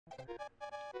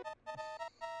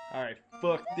Alright,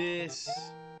 fuck this.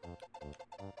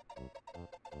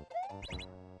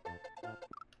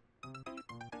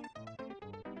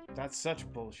 That's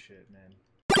such bullshit, man.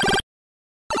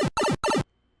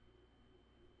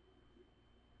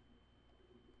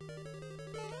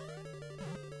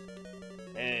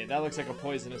 Hey, that looks like a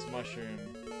poisonous mushroom.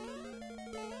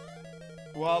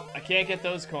 Well, I can't get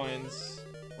those coins.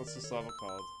 What's this level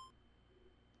called?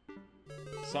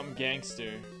 Something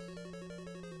Gangster.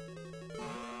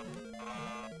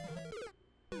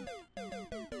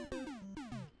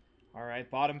 Alright,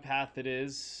 bottom path it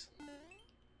is.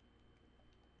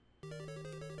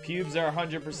 Pubes are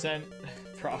 100%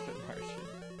 profit margin.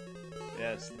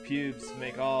 Yes, the pubes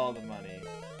make all the money.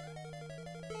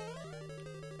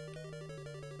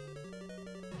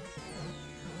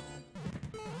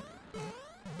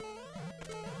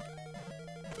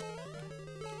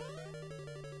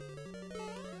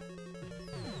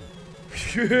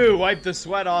 Phew, wipe the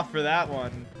sweat off for that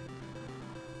one.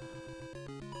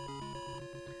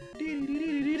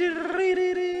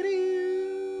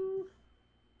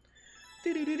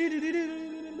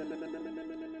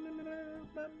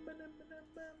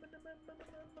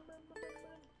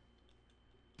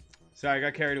 Sorry, I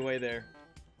got carried away there.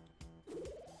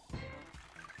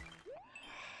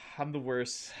 I'm the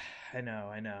worst. I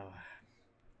know, I know.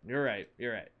 You're right,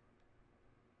 you're right.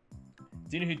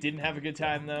 Do you know who didn't have a good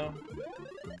time, though?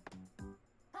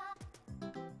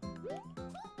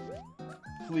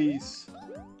 Please.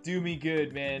 Do me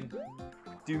good, man.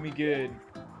 Do me good.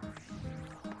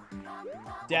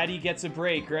 Daddy gets a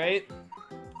break, right?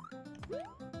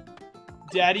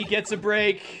 Daddy gets a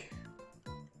break.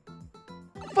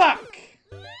 Fuck!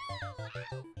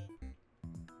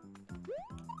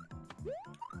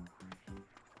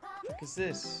 What is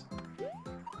this?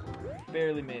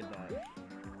 Barely made that.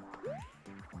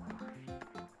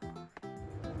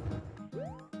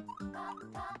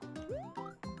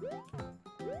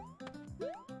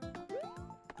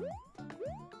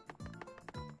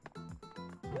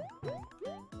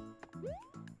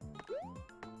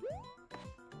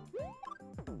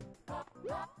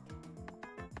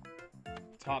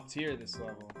 Top tier this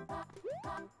level.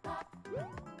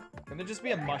 Can there just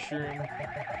be a mushroom,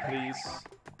 please?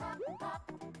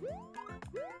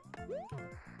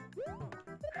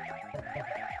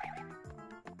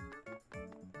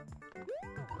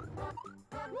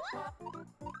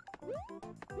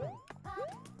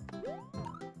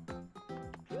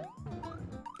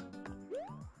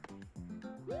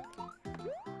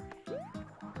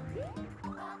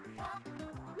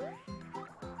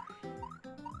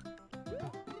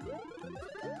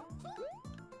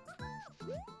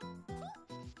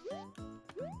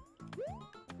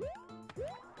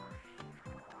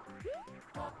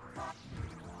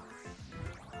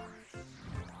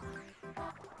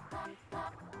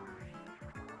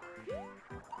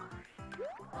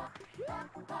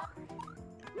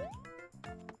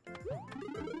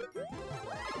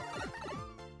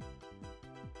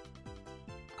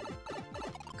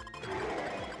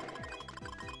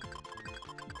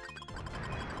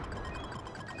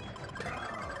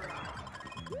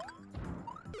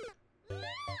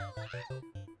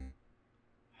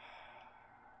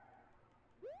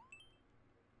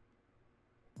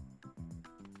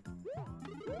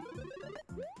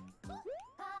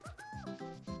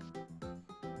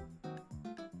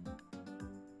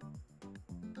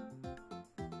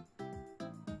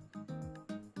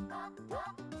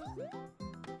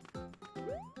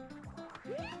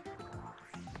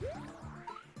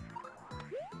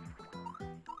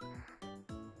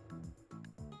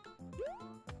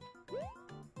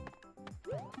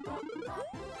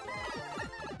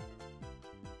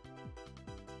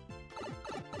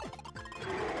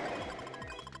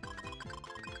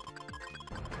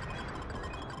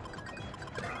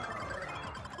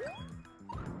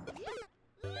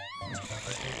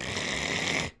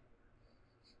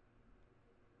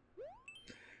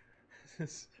 This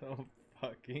is so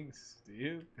fucking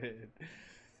stupid.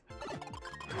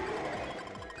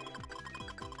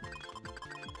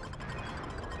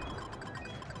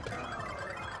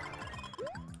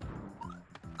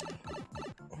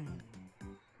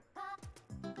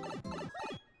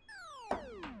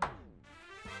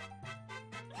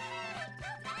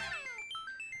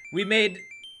 We made...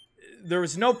 There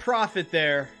was no profit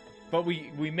there, but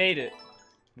we made it.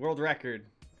 World record.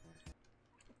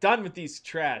 Done with these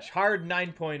trash. Hard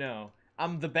 9.0.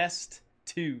 I'm the best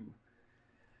 2.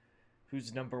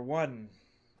 Who's number 1?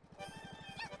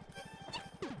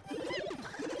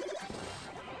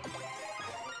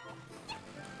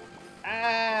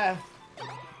 Ah!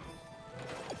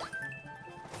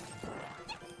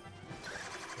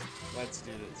 Let's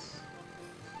do this.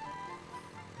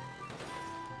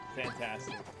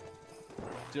 Fantastic.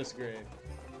 Just great.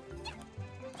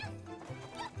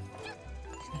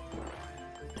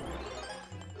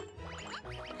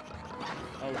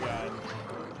 Oh god.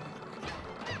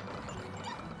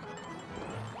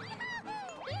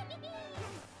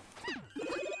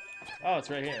 Oh, it's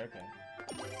right here, okay.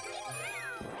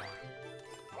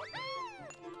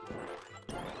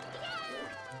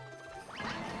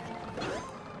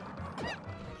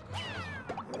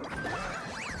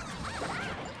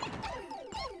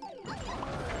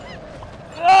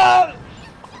 Oh!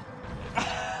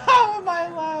 How am I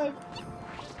alive?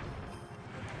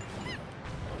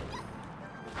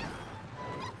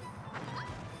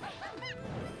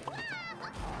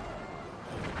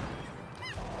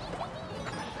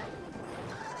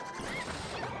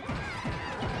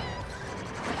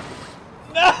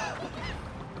 No!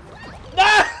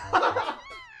 No!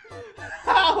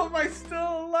 How am I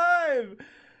still alive?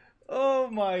 Oh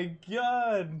my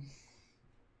god.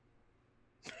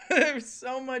 There's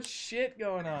so much shit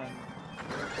going on.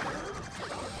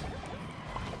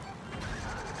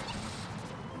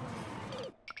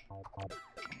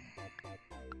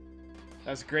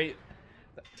 That's great.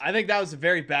 I think that was a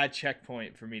very bad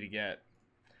checkpoint for me to get.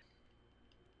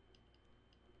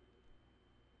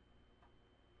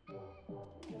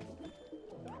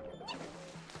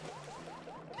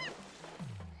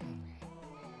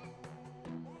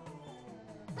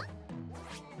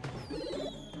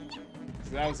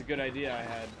 So that was a good idea I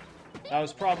had. That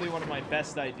was probably one of my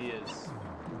best ideas.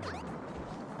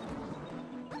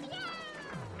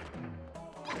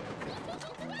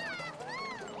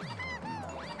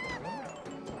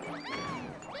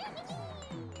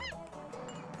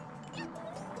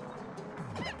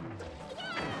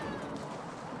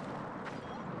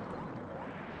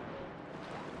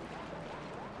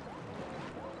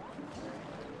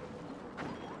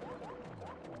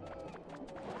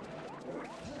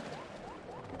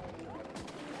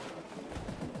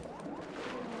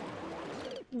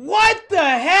 What the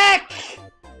heck?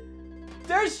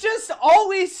 There's just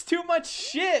always too much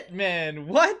shit, man.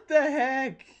 What the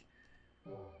heck?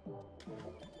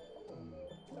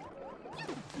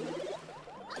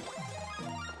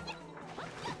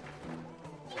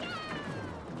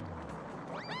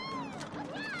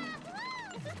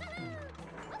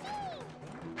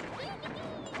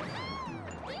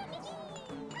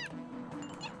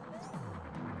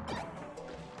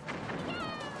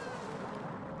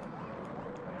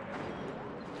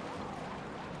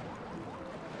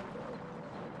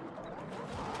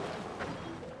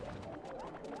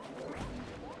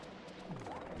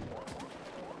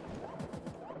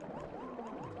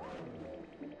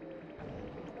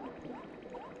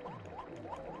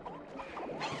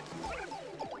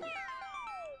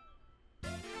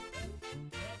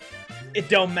 It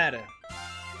don't matter.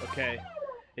 Okay?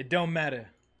 It don't matter.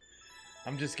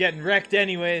 I'm just getting wrecked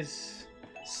anyways.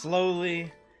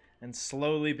 Slowly and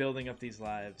slowly building up these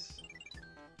lives.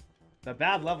 The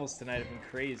bad levels tonight have been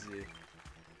crazy.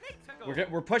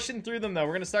 We're pushing through them though.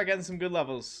 We're gonna start getting some good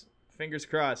levels. Fingers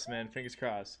crossed, man. Fingers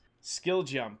crossed. Skill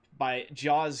Jump by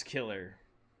jawskiller.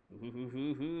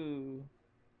 Ooh.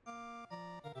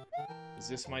 Is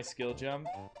this my skill jump?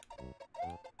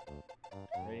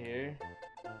 Right here?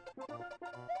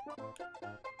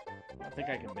 I don't think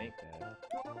I can make that.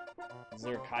 Is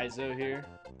there a Kaizo here?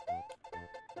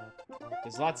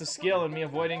 There's lots of skill in me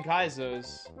avoiding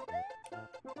Kaizos.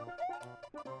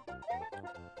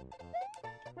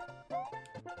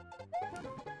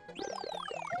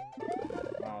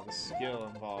 Wow, the skill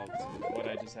involved. What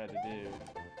I just had to do.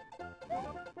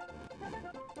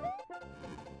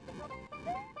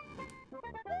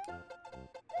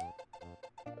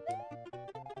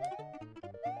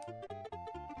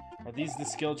 Are these the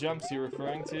skill jumps you're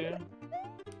referring to?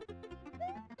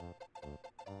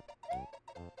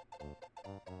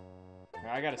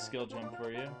 I got a skill jump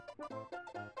for you.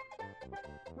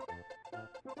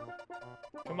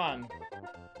 Come on.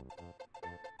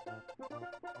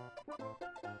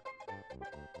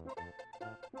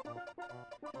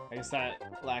 I guess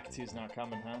that Lakitu's not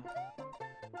coming, huh?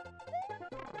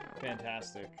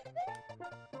 Fantastic.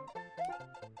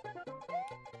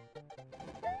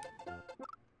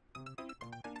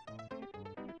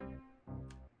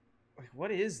 What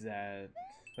is that?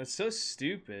 That's so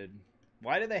stupid.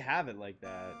 Why do they have it like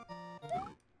that?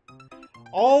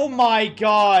 Oh my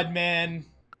god, man!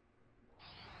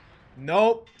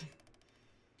 Nope.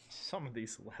 Some of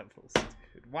these levels,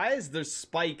 dude. Why is there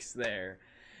spikes there?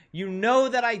 You know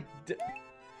that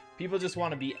people just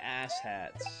want to be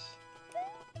asshats.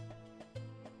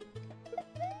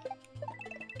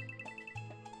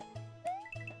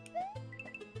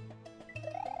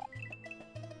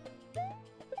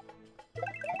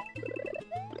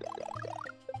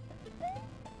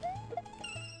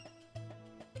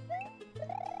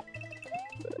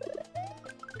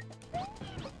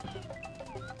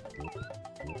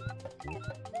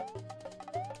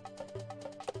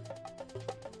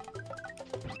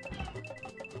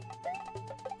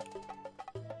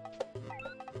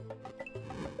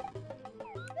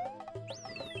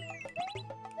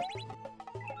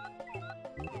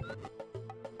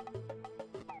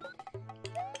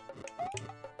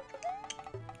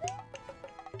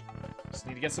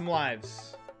 need to get some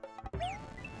lives.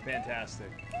 Fantastic.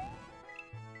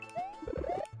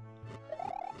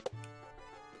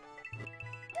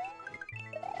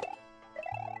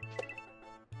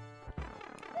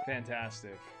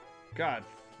 Fantastic. God,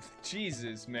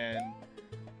 Jesus, man.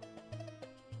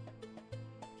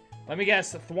 Let me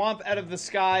guess, the thwomp out of the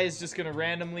sky is just gonna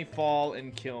randomly fall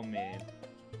and kill me.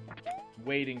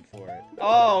 Waiting for it.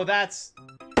 Oh, that's...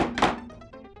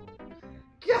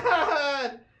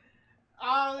 God!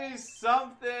 Always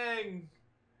something!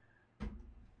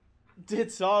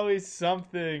 It's always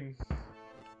something.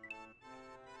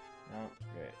 Oh,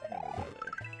 great. Hammer brother.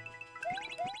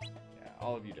 Yeah,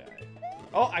 all of you die.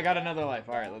 Oh, I got another life.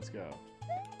 Alright, let's go.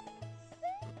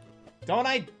 Don't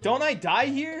I die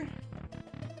here?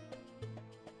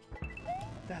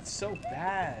 That's so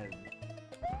bad.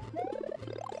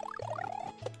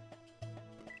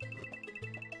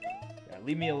 Yeah,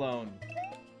 leave me alone.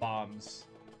 Bombs.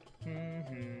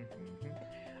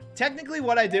 Technically,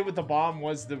 what I did with the bomb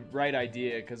was the right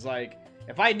idea, because, like,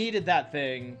 if I needed that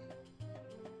thing...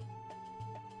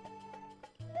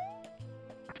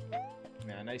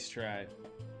 Yeah, nice try.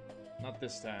 Not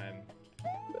this time.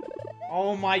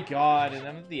 Oh my god, and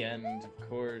I'm at the end, of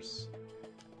course.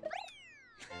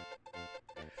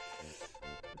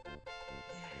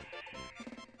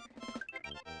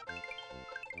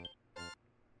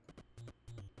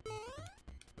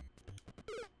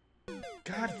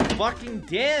 God fucking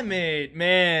damn it,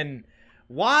 man.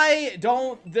 Why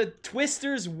don't the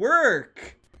twisters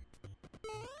work?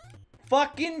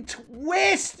 Fucking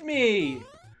twist me!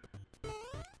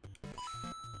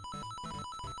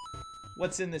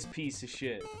 What's in this piece of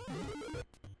shit?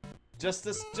 Just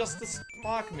to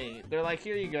mock me. They're like,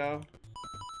 here you go.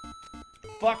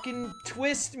 Fucking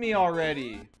twist me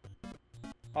already.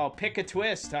 Oh, pick a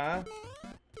twist, huh?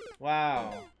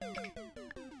 Wow.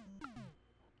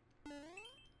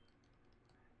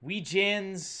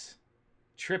 Wijnand's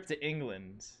trip to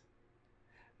England.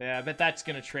 Yeah, I bet that's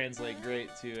gonna translate great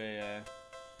to a,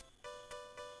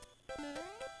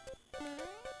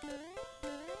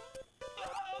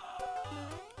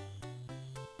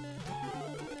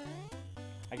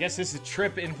 I guess this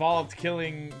trip involved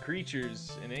killing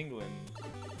creatures in England.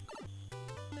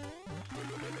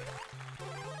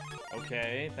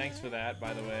 Okay, thanks for that,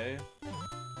 by the way.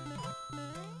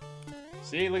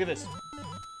 See, look at this.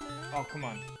 Oh, come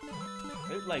on.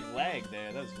 There's like lag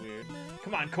there, that was weird.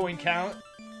 Come on, coin count.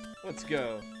 Let's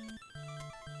go.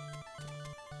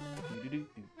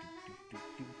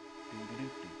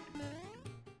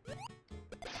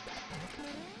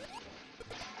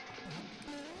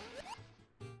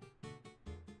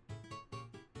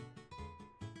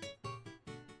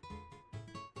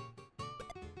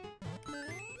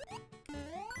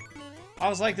 I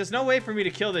was like, there's no way for me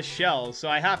to kill this shell, so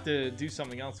I have to do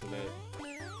something else with it.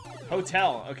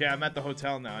 Hotel. Okay, I'm at the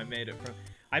hotel now. I made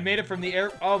it from the air.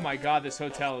 Oh my god, this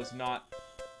hotel is not...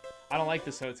 I don't like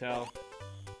this hotel.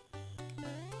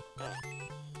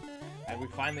 And we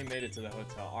finally made it to the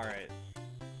hotel. Alright.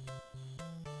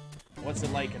 What's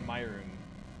it like in my room?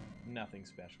 Nothing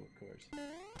special, of course.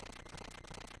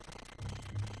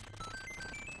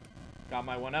 Got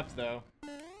my one up, though.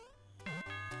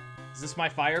 Is this my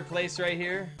fireplace right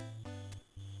here?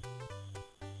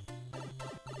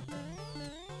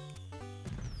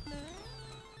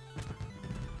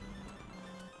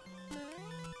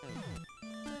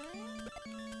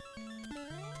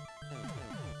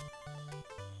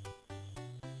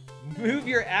 Move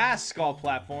your ass, Skull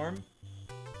Platform.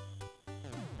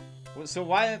 So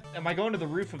why am I going to the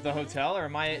roof of the hotel, or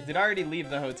did I already leave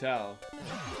the hotel?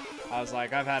 I was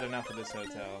like, I've had enough of this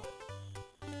hotel.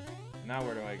 Now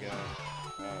where do I go?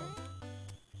 Oh.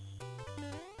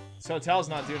 This hotel's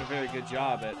not doing a very good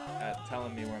job at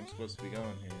telling me where I'm supposed to be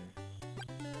going here.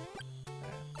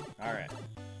 Okay. Alright.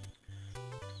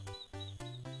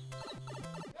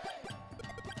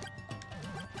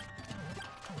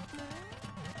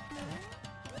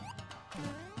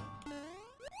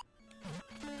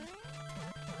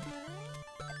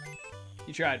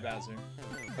 You tried, Bowser.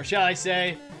 Or shall I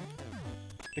say,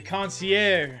 the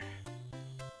concierge.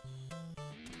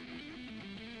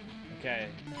 Okay.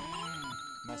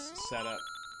 Must set up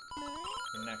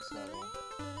the next level.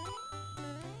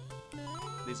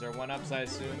 These are one-ups, I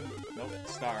assume. Nope,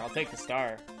 star. I'll take the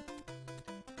star.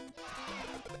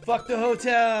 Fuck the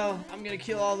hotel! I'm gonna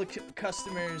kill all the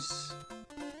customers.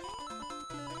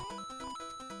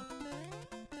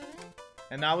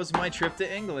 And that was my trip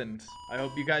to England. I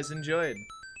hope you guys enjoyed.